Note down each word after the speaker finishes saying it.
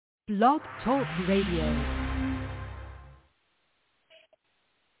Blog Talk Radio.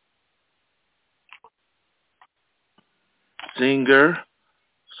 Singer,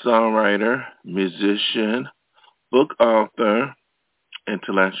 songwriter, musician, book author,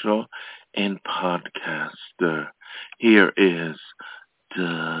 intellectual, and podcaster. Here is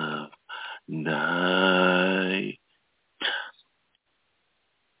Dove Night.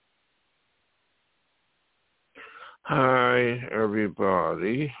 Hi,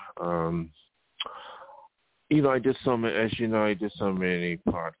 everybody. I did so many, as you know, I did so many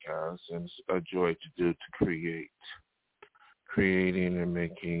podcasts, and it's a joy to do, to creating and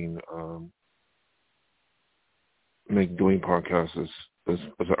making, doing podcasts is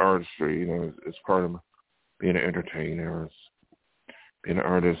an artistry. It's part of being an entertainer. Being an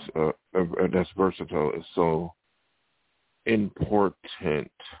artist that's versatile is so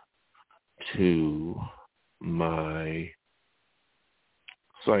important to my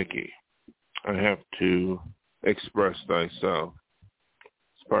psyche. I have to express thyself.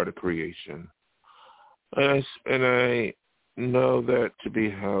 It's part of creation. And I know that to be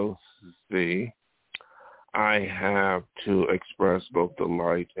healthy, I have to express both the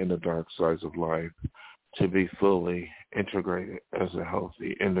light and the dark sides of life to be fully integrated as a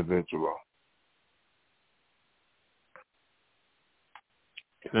healthy individual.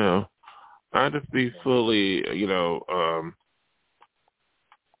 I have to be fully,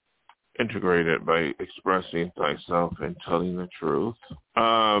 integrated by expressing thyself and telling the truth.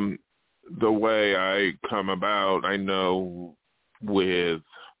 The way I come about, I know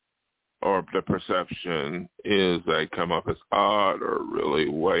or the perception is I come up as odd or really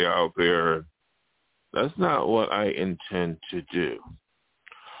way out there. That's not what I intend to do.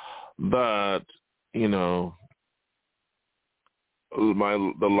 But,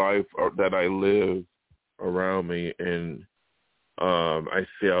 the life that I live around me, and I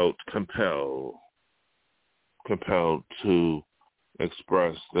felt compelled to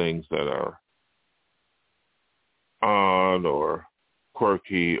express things that are odd or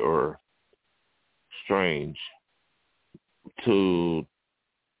quirky or strange to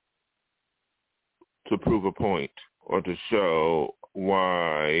prove a point or to show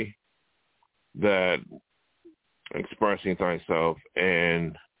why that expressing thyself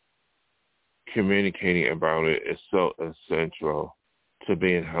and communicating about it is so essential to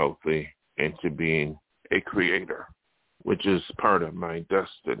being healthy and to being a creator, which is part of my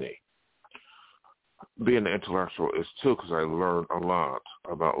destiny. Being an intellectual is too, because I learned a lot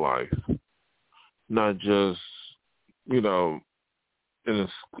about life, not just in a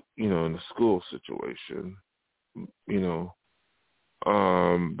school situation,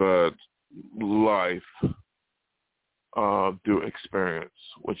 but life through experience,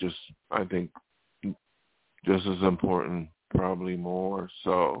 which is, I think, just as important, probably more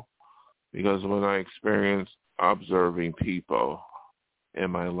so, because when I experience observing people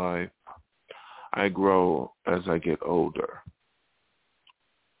in my life, I grow as I get older.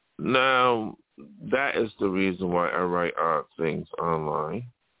 Now, that is the reason why I write odd things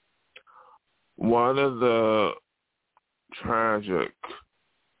online. One of the tragic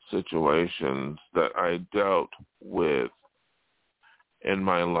situations that I dealt with in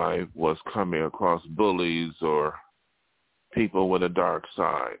my life was coming across bullies or people with a dark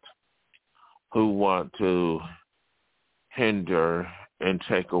side who want to hinder and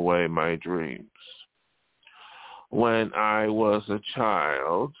take away my dreams. When I was a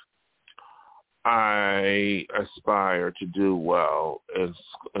child, I aspired to do well in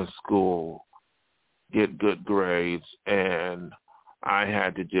school, get good grades, and I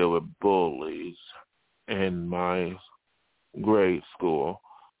had to deal with bullies in my grade school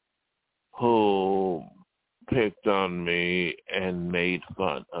who picked on me and made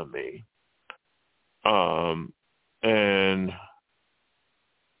fun of me.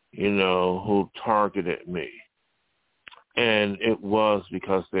 Who targeted me. And it was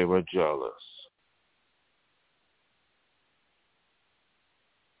because they were jealous.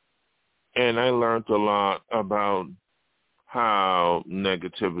 And I learned a lot about how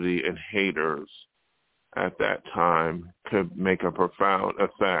negativity and haters at that time could make a profound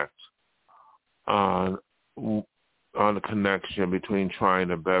effect on the connection between trying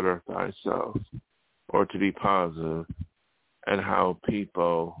to better thyself or to be positive, and how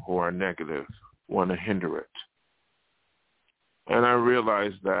people who are negative want to hinder it. And I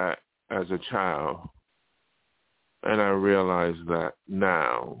realized that as a child, and I realize that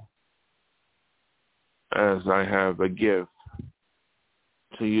now, as I have a gift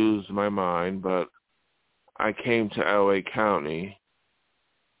to use my mind, but I came to LA County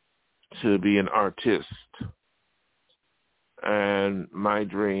to be an artist. and my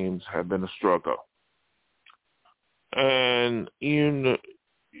dreams have been a struggle. And you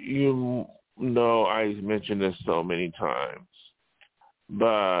know I mentioned this so many times,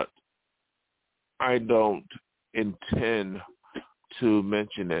 but I don't intend to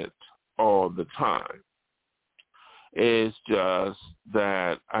mention it all the time. It's just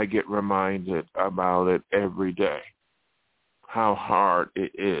that I get reminded about it every day, how hard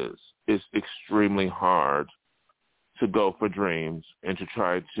it is. It's extremely hard to go for dreams and to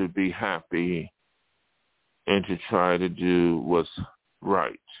try to be happy and to try to do what's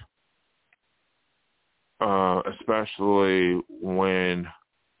right, especially when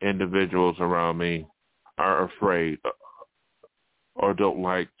individuals around me are afraid or don't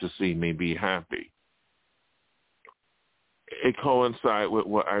like to see me be happy. It coincides with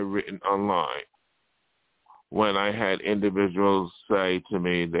what I've written online. When I had individuals say to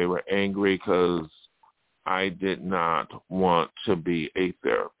me they were angry because I did not want to be a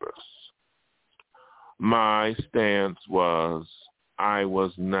therapist. My stance was I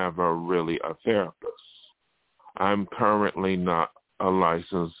was never really a therapist. I'm currently not a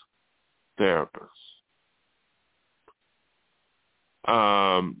licensed therapist.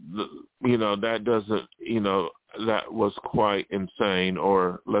 That doesn't, that was quite insane,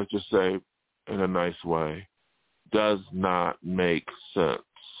 or let's just say in a nice way, does not make sense.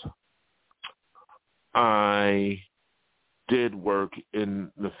 I did work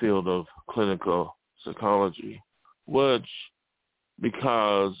in the field of clinical psychology, which,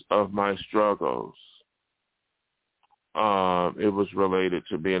 because of my struggles, it was related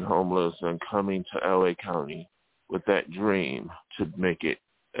to being homeless and coming to LA County with that dream to make it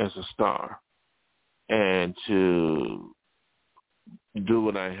as a star and to do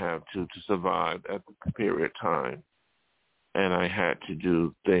what I have to survive at the period time. And I had to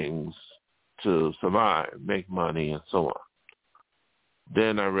do things to survive, make money, and so on.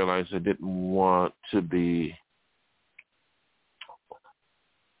 Then I realized I didn't want to be,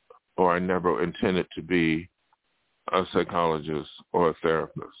 or I never intended to be, a psychologist or a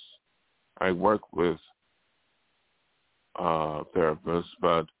therapist. I work with therapists,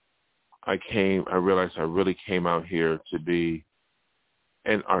 but I realized I really came out here to be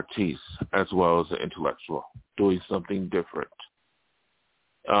an artiste as well as an intellectual, doing something different.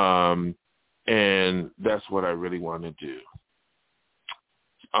 And that's what I really want to do.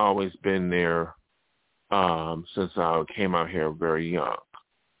 It's always been there since I came out here very young.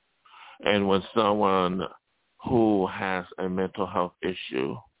 And when someone who has a mental health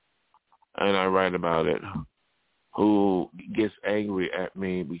issue, and I write about it, who gets angry at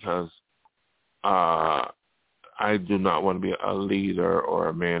me because I do not want to be a leader or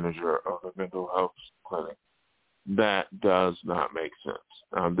a manager of a mental health clinic, that does not make sense.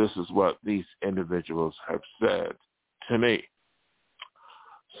 This is what these individuals have said to me.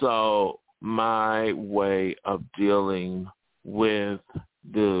 So my way of dealing with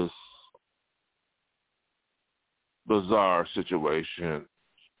this bizarre situation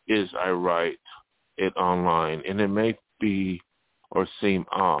is I write it online, and it may be or seem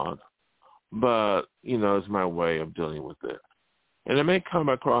odd, but, it's my way of dealing with it. And it may come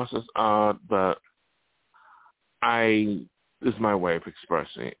across as odd, but it's my way of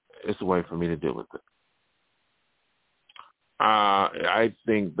expressing it. It's a way for me to deal with it. I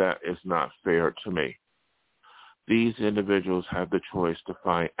think that is not fair to me. These individuals have the choice to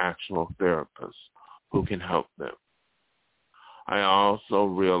find actual therapists who can help them. I also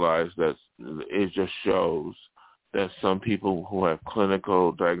realize that it just shows that some people who have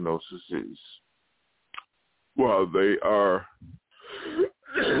clinical diagnoses, while they are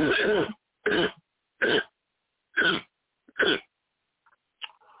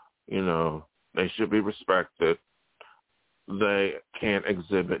they should be respected. They can't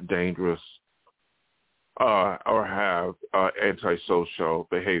exhibit dangerous or have antisocial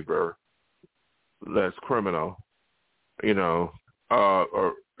behavior that's criminal,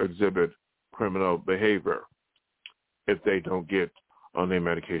 or exhibit criminal behavior if they don't get on their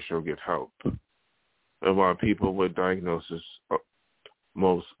medication or get help. And while people with diagnosis,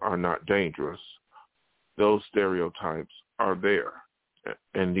 most are not dangerous, those stereotypes are there.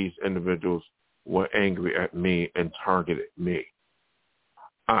 And these individuals were angry at me and targeted me.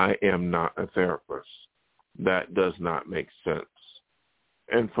 I am not a therapist. That does not make sense.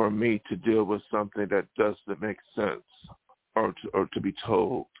 And for me to deal with something that doesn't make sense or to be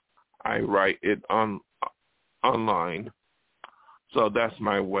told, I write it online. So that's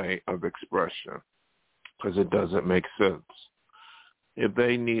my way of expression, because it doesn't make sense. If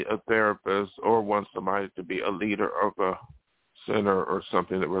they need a therapist or want somebody to be a leader of a center or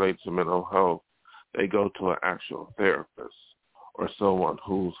something that relates to mental health, they go to an actual therapist. or someone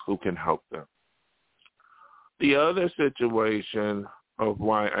who can help them. The other situation of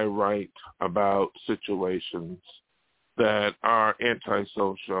why I write about situations that are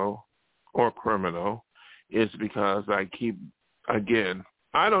antisocial or criminal is because I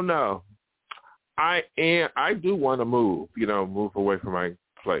don't know. I do want to move away from my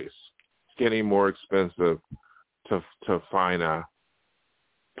place. It's getting more expensive to find a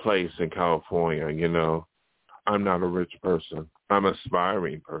place in California, I'm not a rich person. I'm an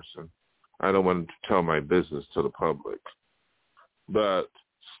aspiring person. I don't want to tell my business to the public. But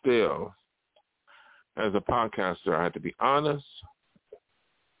still, as a podcaster, I have to be honest.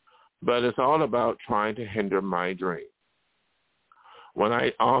 But it's all about trying to hinder my dream. When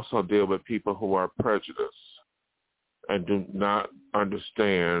I also deal with people who are prejudiced and do not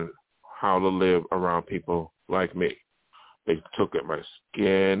understand how to live around people like me. They took at my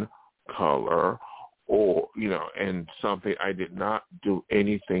skin color or, and something I did not do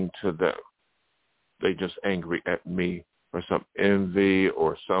anything to them. They just angry at me for some envy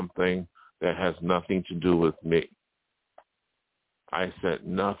or something that has nothing to do with me. I said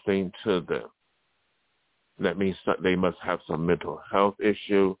nothing to them. That means they must have some mental health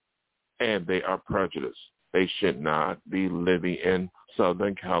issue, and they are prejudiced. They should not be living in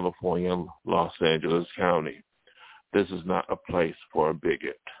Southern California, Los Angeles County. This is not a place for a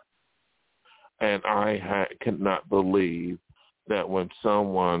bigot. And I cannot believe that when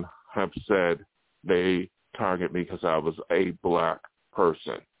someone have said they target me because I was a black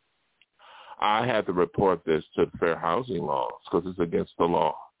person, I had to report this to the fair housing laws because it's against the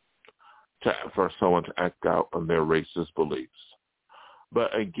law for someone to act out on their racist beliefs.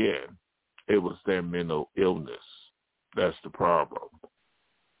 But again, it was their mental illness. That's the problem.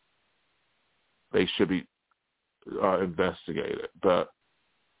 They should be investigated. But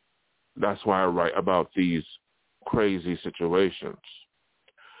that's why I write about these crazy situations.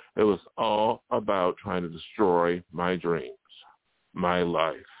 It was all about trying to destroy my dreams, my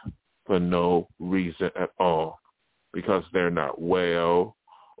life, for no reason at all, because they're not well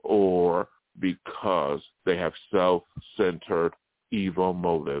or because they have self-centered evil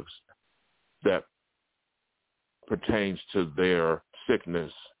motives that pertains to their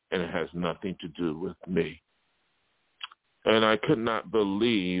sickness, and it has nothing to do with me. And I could not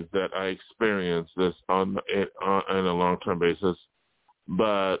believe that I experienced this on a long-term basis,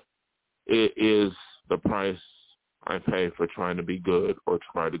 but it is the price I pay for trying to be good or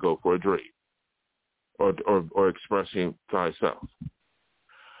try to go for a dream or expressing thyself.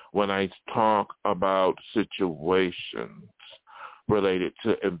 When I talk about situations related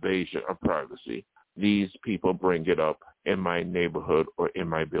to invasion of privacy, these people bring it up in my neighborhood or in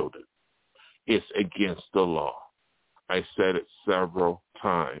my building. It's against the law. I said it several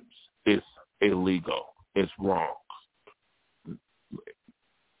times. It's illegal. It's wrong.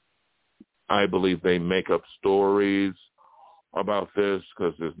 I believe they make up stories about this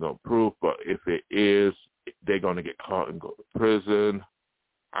because there's no proof, but if it is, they're going to get caught and go to prison.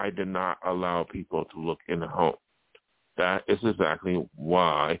 I did not allow people to look in the home. That is exactly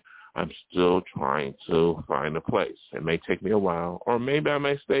why I'm still trying to find a place. It may take me a while, or maybe I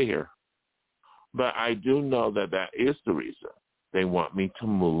may stay here. But I do know that is the reason. They want me to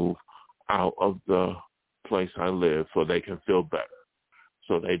move out of the place I live so they can feel better,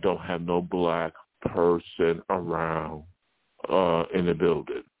 so they don't have no black person around in the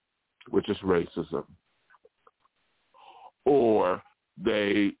building, which is racism. Or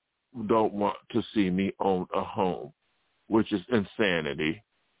they don't want to see me own a home, which is insanity,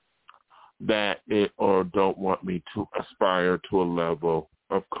 or don't want me to aspire to a level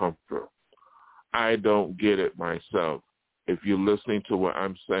of comfort. I don't get it myself. If you're listening to what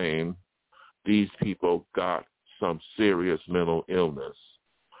I'm saying, these people got some serious mental illness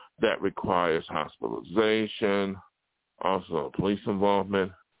that requires hospitalization, also police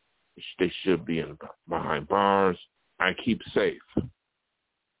involvement. They should be behind bars. I keep safe.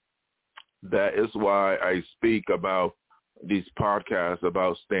 That is why I speak about these podcasts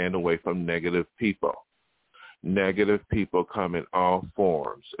about staying away from negative people. Negative people come in all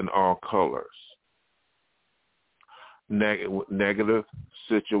forms, in all colors. Negative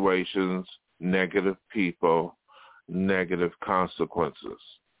situations, negative people, negative consequences.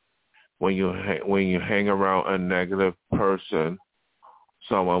 When you hang around a negative person,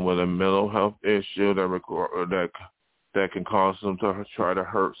 someone with a mental health issue that can cause them to try to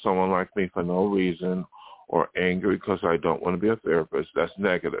hurt someone like me for no reason, or angry because I don't want to be a therapist, that's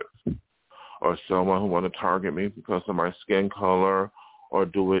negative. Or someone who want to target me because of my skin color or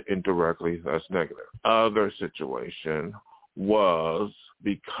do it indirectly, that's negative. Other situation was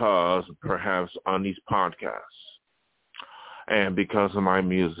because perhaps on these podcasts, And because of my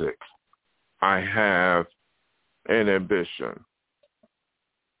music, I have an ambition.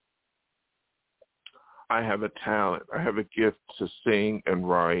 I have a talent. I have a gift to sing and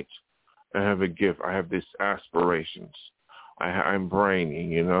write. I have a gift. I have these aspirations. I'm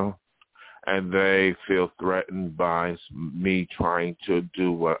brainy, and they feel threatened by me trying to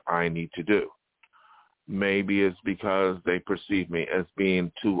do what I need to do. Maybe it's because they perceive me as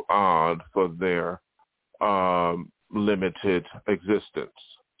being too odd for their limited existence.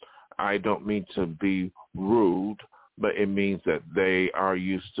 I don't mean to be rude, but it means that they are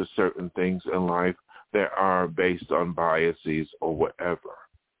used to certain things in life that are based on biases or whatever.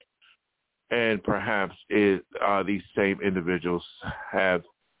 And perhaps these same individuals have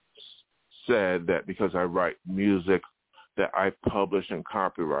said that because I write music that I publish and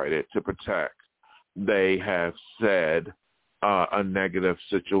copyright it to protect, they have said a negative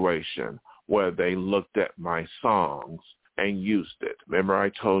situation where they looked at my songs and used it. Remember, I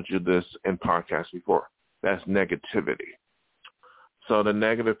told you this in podcasts before. That's negativity. So the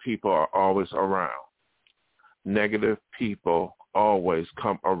negative people are always around. Negative people always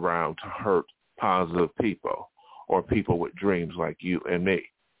come around to hurt positive people or people with dreams like you and me.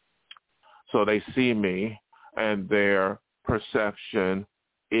 So they see me and their perception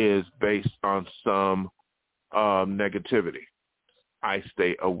is based on some negativity. I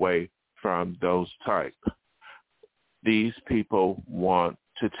stay away from those type. These people want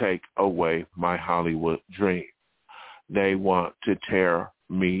to take away my Hollywood dream. They want to tear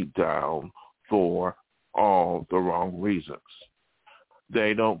me down for all the wrong reasons.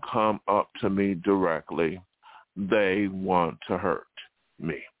 They don't come up to me directly. They want to hurt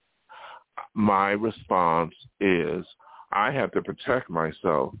me. My response is I have to protect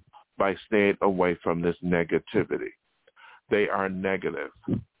myself by staying away from this negativity. They are negative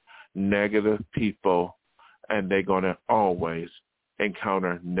people, and they're going to always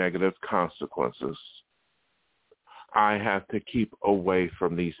encounter negative consequences. I have to keep away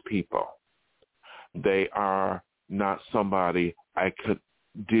from these people. They are not somebody I could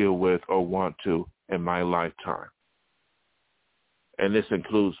deal with or want to in my lifetime. And this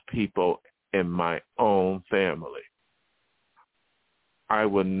includes people in my own family. I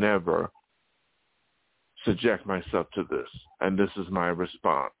would never subject myself to this, and this is my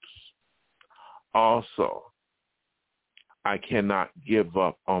response. Also, I cannot give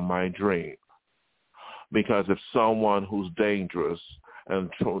up on my dream, because if someone who's dangerous and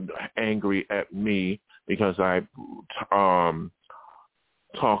angry at me because I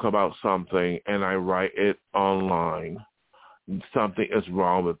talk about something and I write it online, something is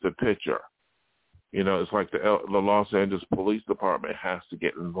wrong with the picture. It's like the Los Angeles Police Department has to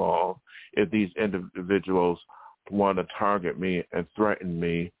get involved if these individuals want to target me and threaten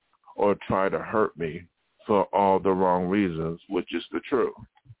me or try to hurt me for all the wrong reasons, which is the truth.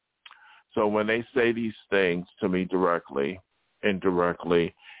 So when they say these things to me directly,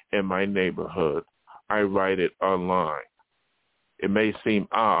 indirectly, in my neighborhood, I write it online. It may seem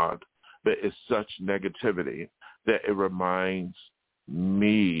odd, but it's such negativity that it reminds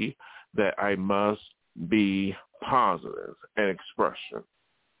me that I must be positive in expression.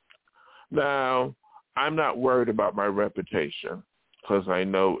 Now, I'm not worried about my reputation because I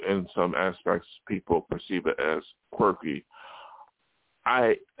know in some aspects people perceive it as quirky.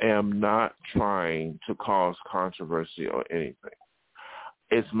 I am not trying to cause controversy or anything.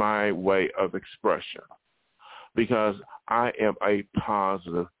 It's my way of expression because I am a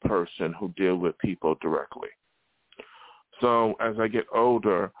positive person who deals with people directly. So as I get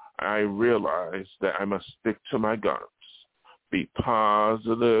older, I realize that I must stick to my guns, be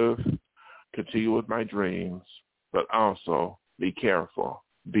positive, continue with my dreams, but also be careful,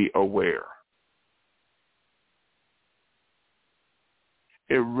 be aware.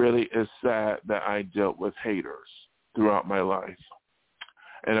 It really is sad that I dealt with haters throughout my life,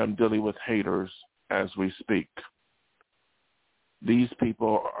 and I'm dealing with haters as we speak. These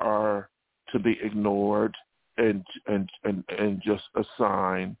people are to be ignored and just a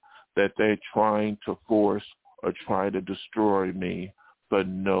sign that they're trying to force or try to destroy me for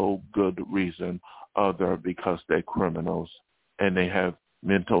no good reason other because they're criminals and they have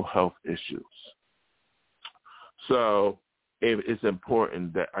mental health issues. So it is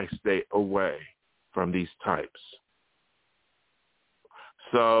important that I stay away from these types.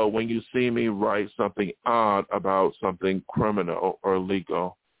 So when you see me write something odd about something criminal or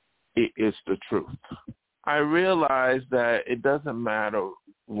legal, it is the truth. I realize that it doesn't matter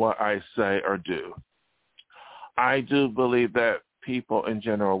what I say or do. I do believe that people in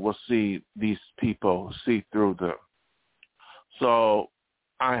general will see these people, see through them. So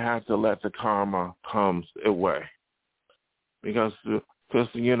I have to let the karma come away. because the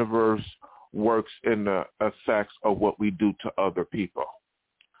universe works in the effects of what we do to other people.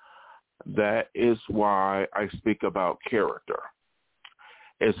 That is why I speak about character.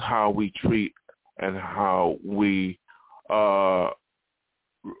 It's how we treat and how we, the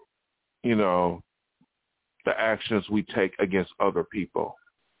actions we take against other people.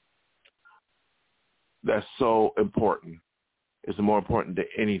 That's so important. It's more important than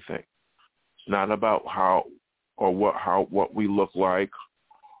anything. It's not about what we look like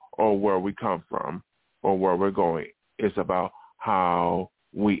or where we come from or where we're going. It's about how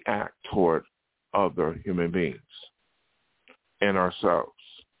we act toward other human beings and ourselves.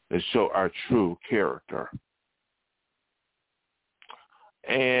 It shows our true character.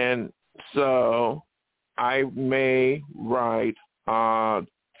 And so I may write odd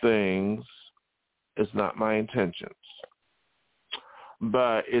things. It's not my intentions.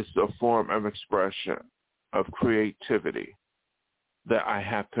 But it's a form of expression, of creativity, that I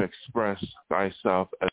have to express myself as